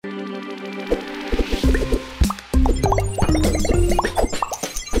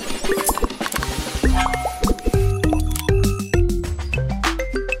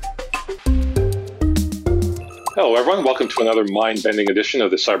everyone. Welcome to another mind-bending edition of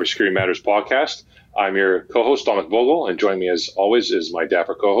the Cybersecurity Matters podcast. I'm your co-host, Dominic Vogel, and joining me as always is my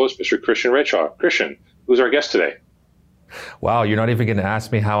dapper co-host, Mr. Christian Redshaw. Christian, who's our guest today? Wow, you're not even going to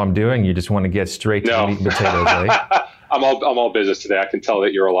ask me how I'm doing. You just want to get straight to the meat and potatoes, eh? I'm all business today. I can tell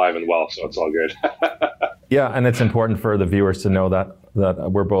that you're alive and well, so it's all good. Yeah, and it's important for the viewers to know that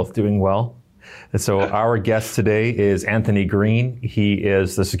we're both doing well. And so our guest today is Anthony Green. He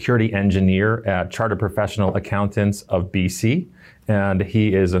is the security engineer at Chartered Professional Accountants of BC, and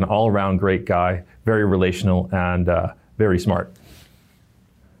he is an all-around great guy, very relational and very smart.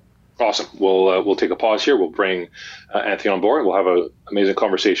 Awesome. We'll take a pause here. We'll bring Anthony on board. We'll have an amazing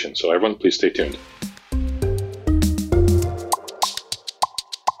conversation. So everyone, please stay tuned.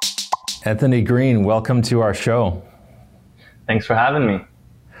 Anthony Green, welcome to our show. Thanks for having me.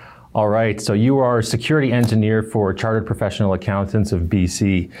 All right. So you are a security engineer for Chartered Professional Accountants of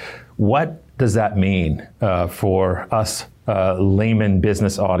BC. What does that mean for us layman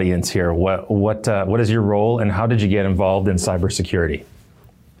business audience here? What is your role, and how did you get involved in cybersecurity?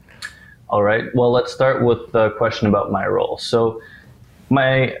 All right. Well, let's start with the question about my role. So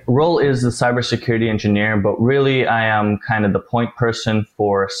my role is the cybersecurity engineer, but really I am kind of the point person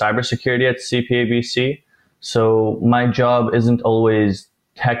for cybersecurity at CPA-BC. So my job isn't always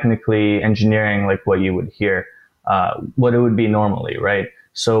technically engineering like what you would hear, what it would be normally, right?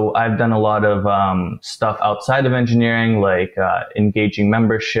 So I've done a lot of stuff outside of engineering, like engaging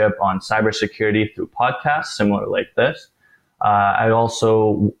membership on cybersecurity through podcasts, similar like this. I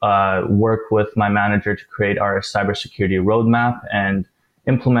also work with my manager to create our cybersecurity roadmap and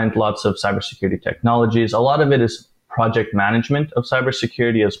implement lots of cybersecurity technologies. A lot of it is project management of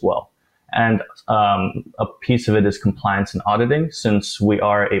cybersecurity as well. And a piece of it is compliance and auditing, since we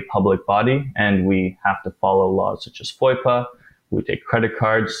are a public body and we have to follow laws such as FOIPA. We take credit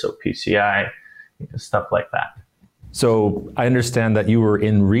cards, so PCI, stuff like that. So I understand that you were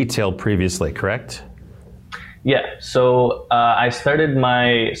in retail previously, correct? Yeah, so I started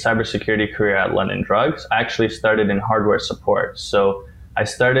my cybersecurity career at London Drugs. I actually started in hardware support. So I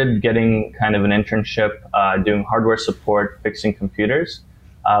started getting kind of an internship doing hardware support, fixing computers.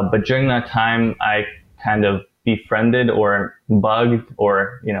 But during that time, I kind of befriended or bugged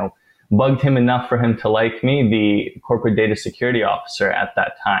him enough for him to like me, the corporate data security officer at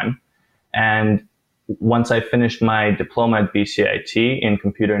that time. And once I finished my diploma at BCIT in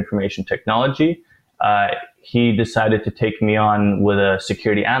computer information technology, he decided to take me on with a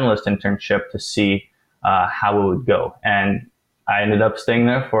security analyst internship to see how it would go. And I ended up staying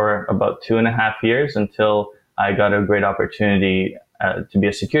there for about 2.5 years until I got a great opportunity to be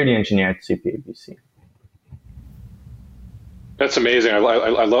a security engineer at CPA-BC. That's amazing. I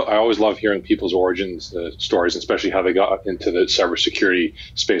always love hearing people's origins stories, especially how they got into the cybersecurity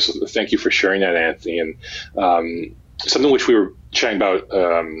space. So thank you for sharing that, Anthony. And something which we were chatting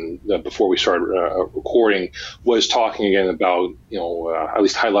about before we started recording was talking again about at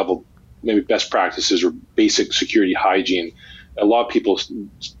least high level, maybe best practices or basic security hygiene. A lot of people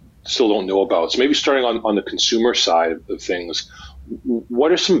still don't know about. So maybe starting on the consumer side of things.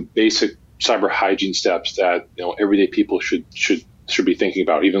 What are some basic cyber hygiene steps that everyday people should be thinking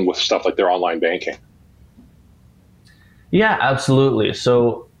about, even with stuff like their online banking? Yeah, absolutely.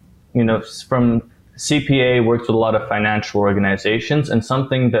 So, from CPA works with a lot of financial organizations, and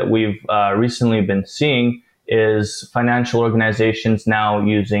something that we've recently been seeing is financial organizations now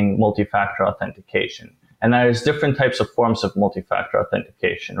using multi-factor authentication. And there's different types of forms of multi-factor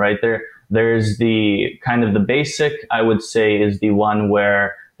authentication, right? There's the kind of the basic, I would say, is the one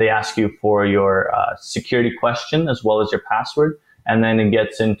where they ask you for your security question as well as your password. And then it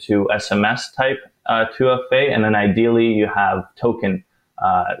gets into SMS type 2FA. And then ideally you have token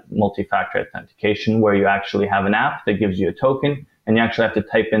multi-factor authentication, where you actually have an app that gives you a token and you actually have to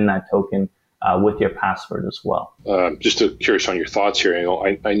type in that token with your password as well. Just curious on your thoughts here. I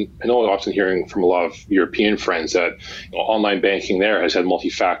know often hearing from a lot of European friends that online banking there has had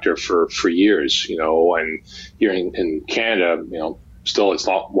multi-factor for years. And here in Canada, still it's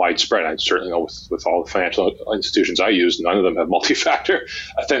not widespread. I certainly know with all the financial institutions I use, none of them have multi-factor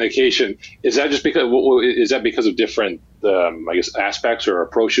authentication. Is that because of different aspects or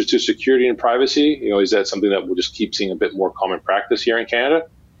approaches to security and privacy? Is that something that we'll just keep seeing a bit more common practice here in Canada?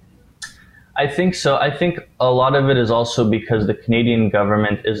 I think so. I think a lot of it is also because the Canadian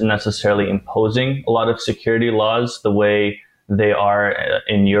government isn't necessarily imposing a lot of security laws the way they are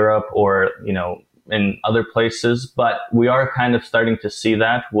in Europe or, in other places. But we are kind of starting to see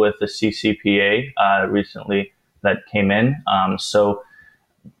that with the CCPA recently that came in. So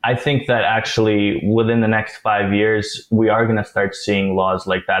I think that actually within the next 5 years, we are going to start seeing laws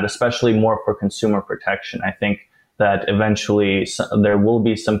like that, especially more for consumer protection. I think that eventually there will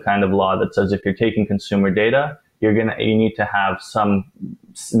be some kind of law that says if you're taking consumer data, you need to have some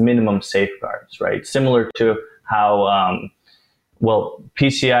minimum safeguards, right? Similar to how,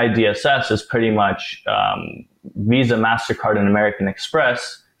 PCI DSS is pretty much Visa, MasterCard, and American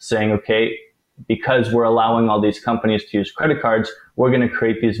Express saying, okay, because we're allowing all these companies to use credit cards, we're going to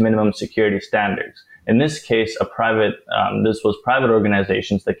create these minimum security standards. In this case, this was private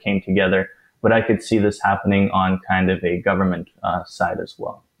organizations that came together, but I could see this happening on kind of a government side as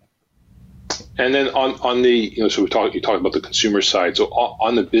well. And then on the, so you talked about the consumer side. So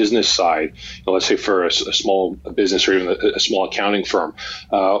on the business side, let's say for a small business or even a small accounting firm,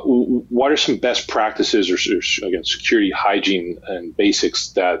 what are some best practices or again, security hygiene and basics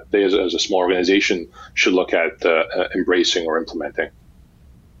that they as a small organization should look at embracing or implementing?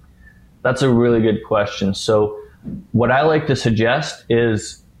 That's a really good question. So what I like to suggest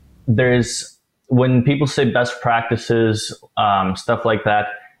is when people say best practices, stuff like that,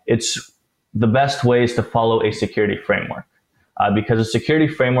 it's the best way is to follow a security framework, because a security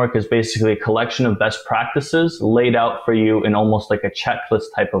framework is basically a collection of best practices laid out for you in almost like a checklist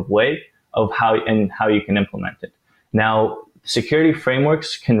type of way of how you can implement it. Now, security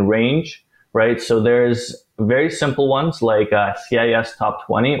frameworks can range, right? So there's very simple ones like CIS Top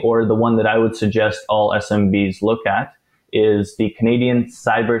 20, or the one that I would suggest all SMBs look at is the Canadian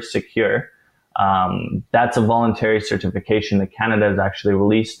Cyber Secure. That's a voluntary certification that Canada has actually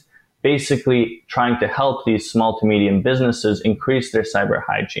released, basically trying to help these small to medium businesses increase their cyber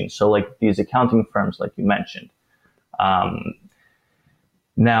hygiene. So like these accounting firms, like you mentioned.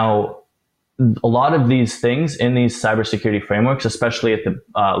 Now, a lot of these things in these cybersecurity frameworks, especially at the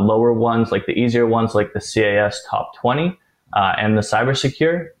lower ones, like the easier ones, like the CIS Top 20 and the Cyber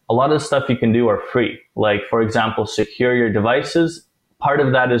Secure, a lot of the stuff you can do are free. Like, for example, secure your devices. Part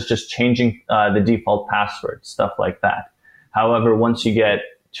of that is just changing the default password, stuff like that. However, once you get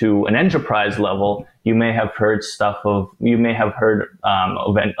to an enterprise level, you may have heard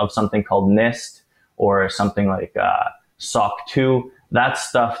of something called NIST or something like SOC 2. That's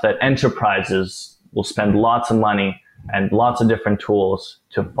stuff that enterprises will spend lots of money and lots of different tools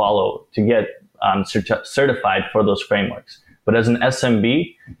to follow to get certified for those frameworks. But as an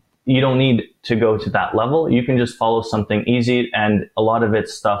SMB, you don't need to go to that level. You can just follow something easy, and a lot of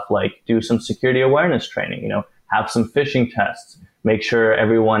it's stuff like do some security awareness training, have some phishing tests, make sure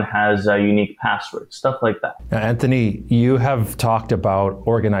everyone has a unique password, stuff like that. Now, Anthony, you have talked about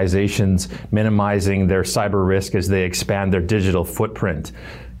organizations minimizing their cyber risk as they expand their digital footprint.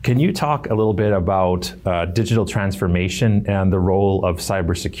 Can you talk a little bit about digital transformation and the role of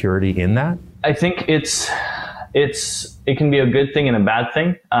cybersecurity in that? I think it can be a good thing and a bad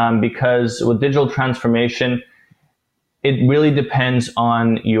thing, because with digital transformation, it really depends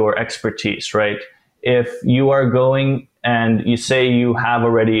on your expertise, right? If you are going and you say you have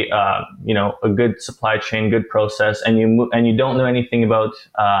already, a good supply chain, good process, and you don't know anything about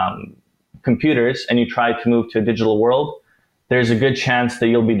computers, and you try to move to a digital world, there's a good chance that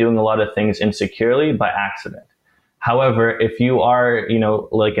you'll be doing a lot of things insecurely by accident. However, if you are,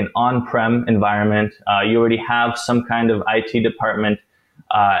 like an on-prem environment, you already have some kind of IT department,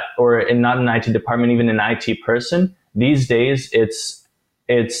 or not an IT department, even an IT person. These days, it's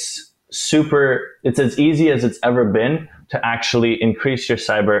as easy as it's ever been to actually increase your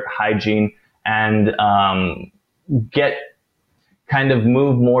cyber hygiene and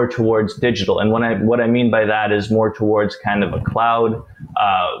move more towards digital. And what I mean by that is more towards kind of a cloud.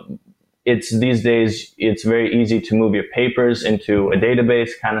 These days, it's very easy to move your papers into a database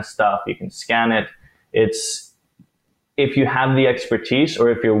kind of stuff. You can scan it. If you have the expertise or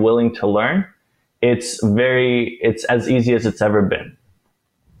if you're willing to learn, it's as easy as it's ever been.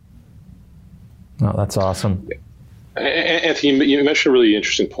 Oh, that's awesome. Anthony, you mentioned a really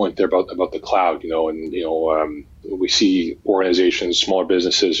interesting point there about the cloud, we see organizations, smaller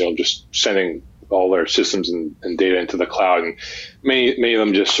businesses, just sending all their systems and data into the cloud, and many of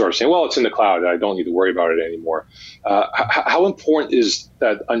them just sort of saying, well, it's in the cloud, I don't need to worry about it anymore. How important is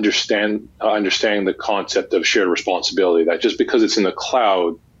that understanding the concept of shared responsibility, that just because it's in the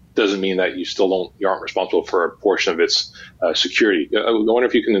cloud doesn't mean that you aren't responsible for a portion of its security? I wonder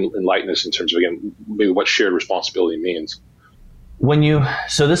if you can enlighten us in terms of, again, maybe what shared responsibility means.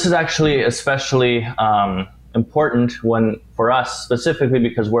 So this is actually especially important for us specifically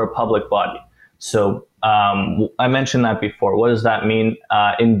because we're a public body. So I mentioned that before. What does that mean?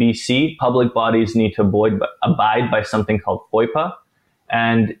 In BC, public bodies need to abide by something called FOIPA.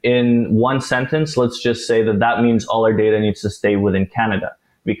 And in one sentence, let's just say that means all our data needs to stay within Canada,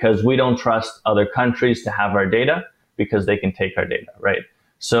 because we don't trust other countries to have our data because they can take our data, right?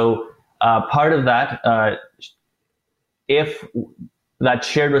 So part of that, if that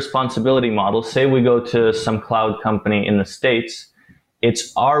shared responsibility model, say we go to some cloud company in the States,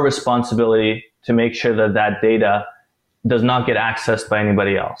 it's our responsibility to make sure that that data does not get accessed by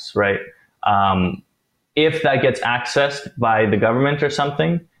anybody else, right? If that gets accessed by the government or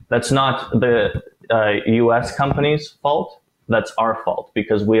something, that's not the US company's fault. That's our fault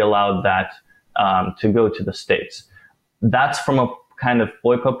because we allowed that to go to the States. That's from a kind of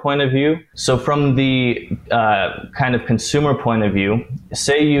FOIPA point of view. So from the kind of consumer point of view,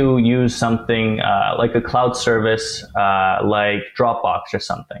 say you use something like a cloud service like Dropbox or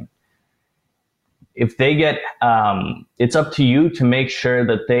something. If they get, it's up to you to make sure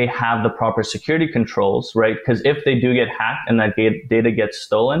that they have the proper security controls, right? Because if they do get hacked and that data gets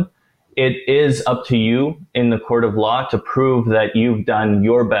stolen, it is up to you in the court of law to prove that you've done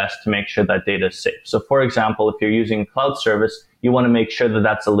your best to make sure that data is safe. So for example, if you're using a cloud service, you want to make sure that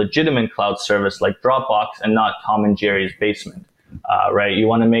that's a legitimate cloud service like Dropbox and not Tom and Jerry's basement, right? You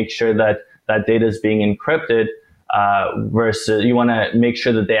want to make sure that that data is being encrypted versus you want to make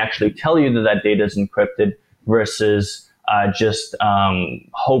sure that they actually tell you that that data is encrypted versus just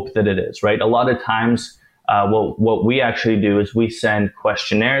hope that it is, right? A lot of times, what we actually do is we send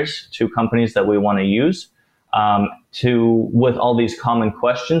questionnaires to companies that we want to use with all these common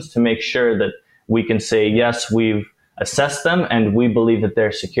questions to make sure that we can say, yes, we've assessed them and we believe that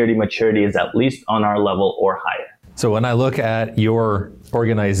their security maturity is at least on our level or higher. So when I look at your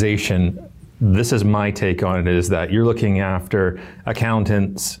organization, this is my take on it, is that you're looking after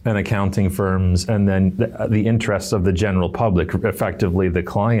accountants and accounting firms and then the interests of the general public, effectively the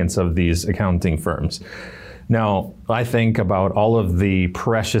clients of these accounting firms. Now, I think about all of the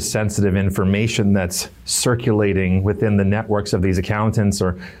precious sensitive information that's circulating within the networks of these accountants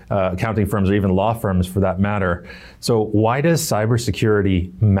or accounting firms or even law firms for that matter. So why does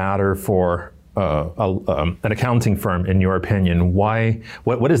cybersecurity matter for an accounting firm, in your opinion?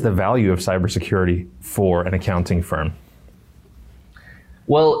 What is the value of cybersecurity for an accounting firm?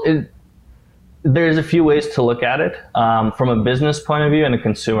 Well, there's a few ways to look at it from a business point of view and a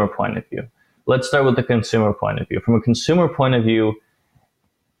consumer point of view. Let's start with the consumer point of view. From a consumer point of view,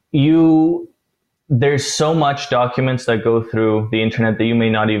 there's so much documents that go through the internet that you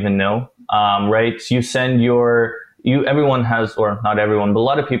may not even know, right? So you send everyone has, or not everyone, but a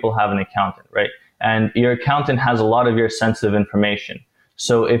lot of people have an accountant, right? And your accountant has a lot of your sensitive information.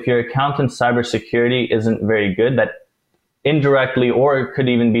 So if your accountant's cybersecurity isn't very good, that indirectly or it could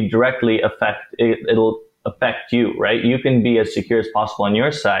even be directly it'll affect you, right? You can be as secure as possible on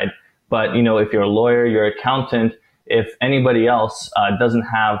your side, but if you're a lawyer, your accountant, if anybody else doesn't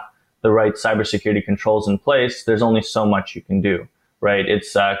have the right cybersecurity controls in place, there's only so much you can do, right?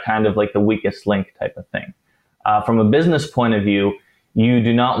 It's kind of like the weakest link type of thing. From a business point of view, you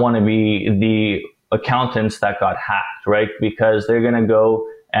do not want to be the accountants that got hacked, right? Because they're going to go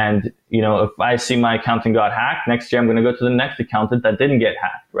and, if I see my accountant got hacked, next year I'm going to go to the next accountant that didn't get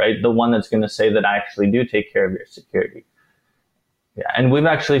hacked, right? The one that's going to say that I actually do take care of your security. Yeah, and we've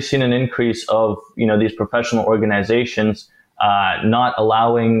actually seen an increase of, these professional organizations not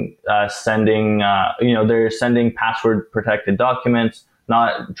allowing sending, they're sending password protected documents,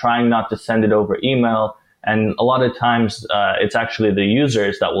 trying not to send it over email. And a lot of times it's actually the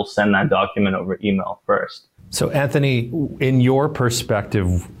users that will send that document over email first. So Anthony, in your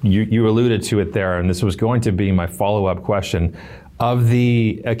perspective, you alluded to it there, and this was going to be my follow-up question. Of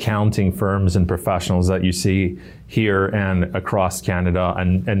the accounting firms and professionals that you see here and across Canada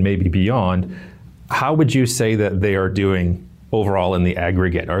and maybe beyond, how would you say that they are doing overall in the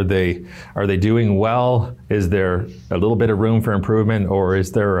aggregate? Are they doing well? Is there a little bit of room for improvement, or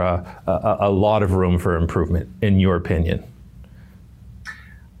is there a lot of room for improvement, in your opinion?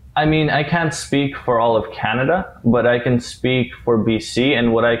 I mean, I can't speak for all of Canada, but I can speak for BC,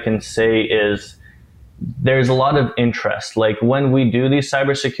 and what I can say is there's a lot of interest. Like when we do these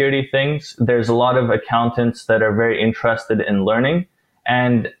cybersecurity things, there's a lot of accountants that are very interested in learning.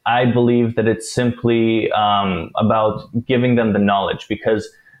 And I believe that it's simply about giving them the knowledge, because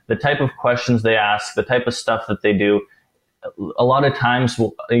the type of questions they ask, the type of stuff that they do, a lot of times,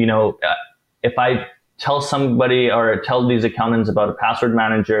 if I tell somebody or tell these accountants about a password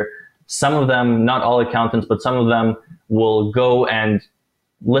manager, some of them, not all accountants, but some of them will go and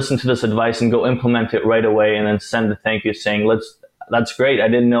listen to this advice and go implement it right away and then send a thank you saying, that's great. I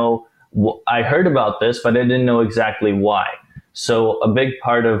didn't know, I heard about this, but I didn't know exactly why. So a big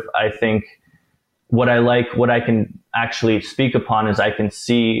part of, I think, what I can actually speak upon is I can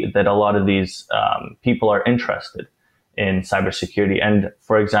see that a lot of these people are interested in cybersecurity. And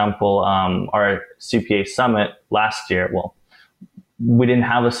for example, our CPA summit last year, we didn't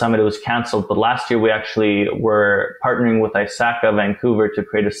have a summit, it was canceled. But last year, we actually were partnering with ISACA Vancouver to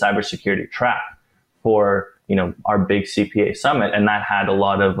create a cybersecurity track for, our big CPA summit. And that had a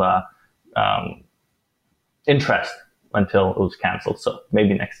lot of interest until it was canceled. So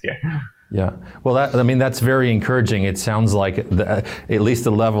maybe next year. Yeah, well, that's very encouraging. It sounds like at least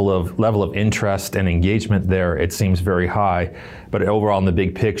the level of interest and engagement there, it seems very high. But overall, in the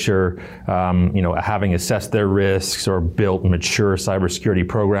big picture, having assessed their risks or built mature cybersecurity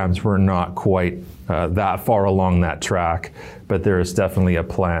programs, we're not quite that far along that track. But there is definitely a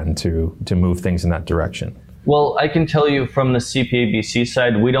plan to move things in that direction. Well, I can tell you from the CPA-BC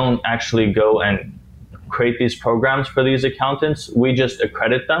side, we don't actually go and create these programs for these accountants. We just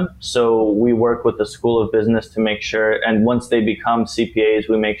accredit them. So we work with the School of Business to make sure, and once they become CPAs,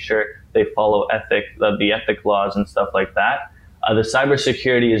 we make sure they follow the ethic laws and stuff like that. The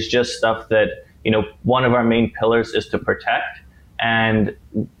cybersecurity is just stuff that, one of our main pillars is to protect. And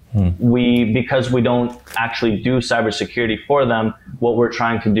because we don't actually do cybersecurity for them, what we're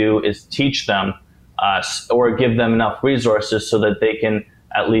trying to do is teach them or give them enough resources so that they can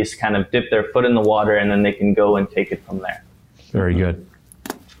at least kind of dip their foot in the water, and then they can go and take it from there. Very good.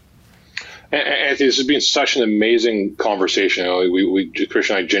 Anthony, this has been such an amazing conversation.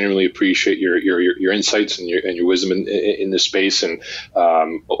 Christian and I genuinely appreciate your insights and your wisdom in this space, and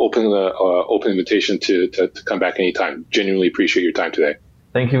open invitation to come back anytime. Genuinely appreciate your time today.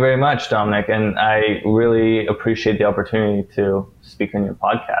 Thank you very much, Dominic, and I really appreciate the opportunity to speak on your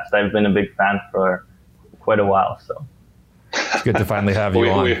podcast. I've been a big fan for quite a while, so. It's good to finally have you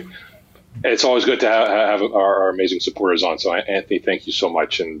on. It's always good to have our amazing supporters on. So, Anthony, thank you so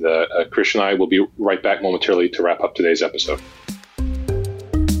much. And Christian and I will be right back momentarily to wrap up today's episode.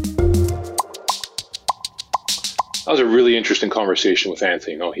 That was a really interesting conversation with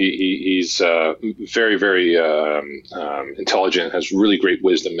Anthony. He's very, very intelligent, has really great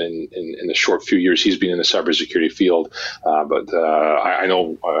wisdom in the short few years he's been in the cybersecurity field. But I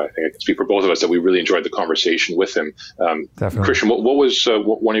know, I think I can speak for both of us, that we really enjoyed the conversation with him. Definitely. Christian, what was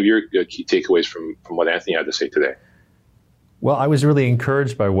one of your key takeaways from what Anthony had to say today? Well, I was really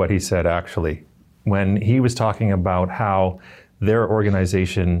encouraged by what he said, actually, when he was talking about how their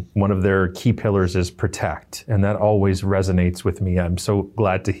organization, one of their key pillars is protect. And that always resonates with me. I'm so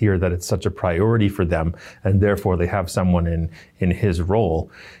glad to hear that it's such a priority for them, and therefore they have someone in his role.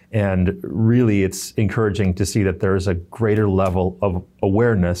 And really, it's encouraging to see that there's a greater level of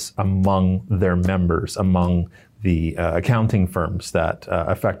awareness among their members, among the accounting firms that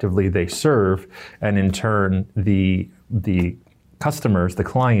effectively they serve, and in turn, the customers, the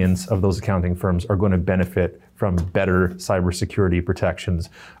clients of those accounting firms are going to benefit from better cybersecurity protections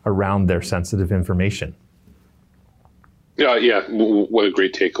around their sensitive information. Yeah, what a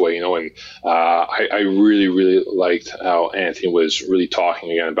great takeaway, and I really, really liked how Anthony was really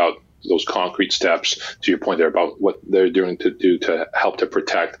talking again about those concrete steps, to your point there, about what they're doing to help to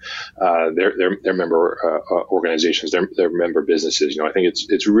protect their member organizations, their member businesses. I think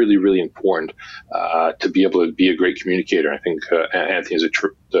it's really, really important to be able to be a great communicator. I think Anthony is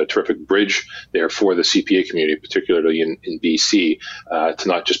a terrific bridge there for the CPA community, particularly in BC, to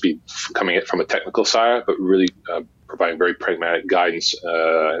not just be coming at from a technical side, but really providing very pragmatic guidance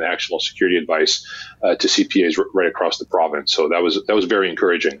and actionable security advice to CPAs right across the province. So that was very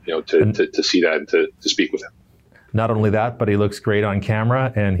encouraging, to see that and to speak with him. Not only that, but he looks great on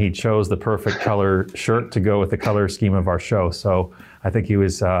camera, and he chose the perfect color shirt to go with the color scheme of our show. So I think he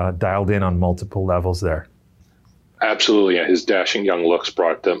was dialed in on multiple levels there. Absolutely, yeah. His dashing young looks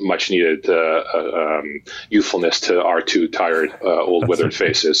brought much needed youthfulness to our two tired, old, withered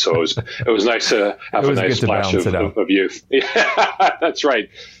faces. So it was nice to have a nice splash of youth. Yeah, that's right.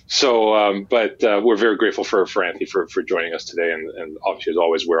 So, but we're very grateful for Anthony for joining us today, and obviously, as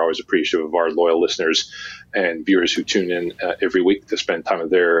always, we're always appreciative of our loyal listeners and viewers who tune in every week to spend time of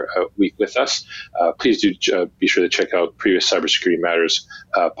their week with us. Please do be sure to check out previous Cybersecurity Matters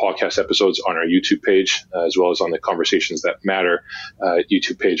podcast episodes on our YouTube page, as well as on the Conversations That Matter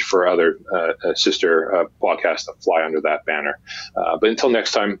YouTube page for other sister podcasts that fly under that banner. But until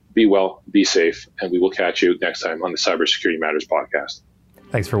next time, be well, be safe, and we will catch you next time on the Cybersecurity Matters podcast.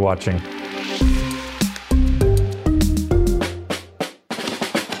 Thanks for watching.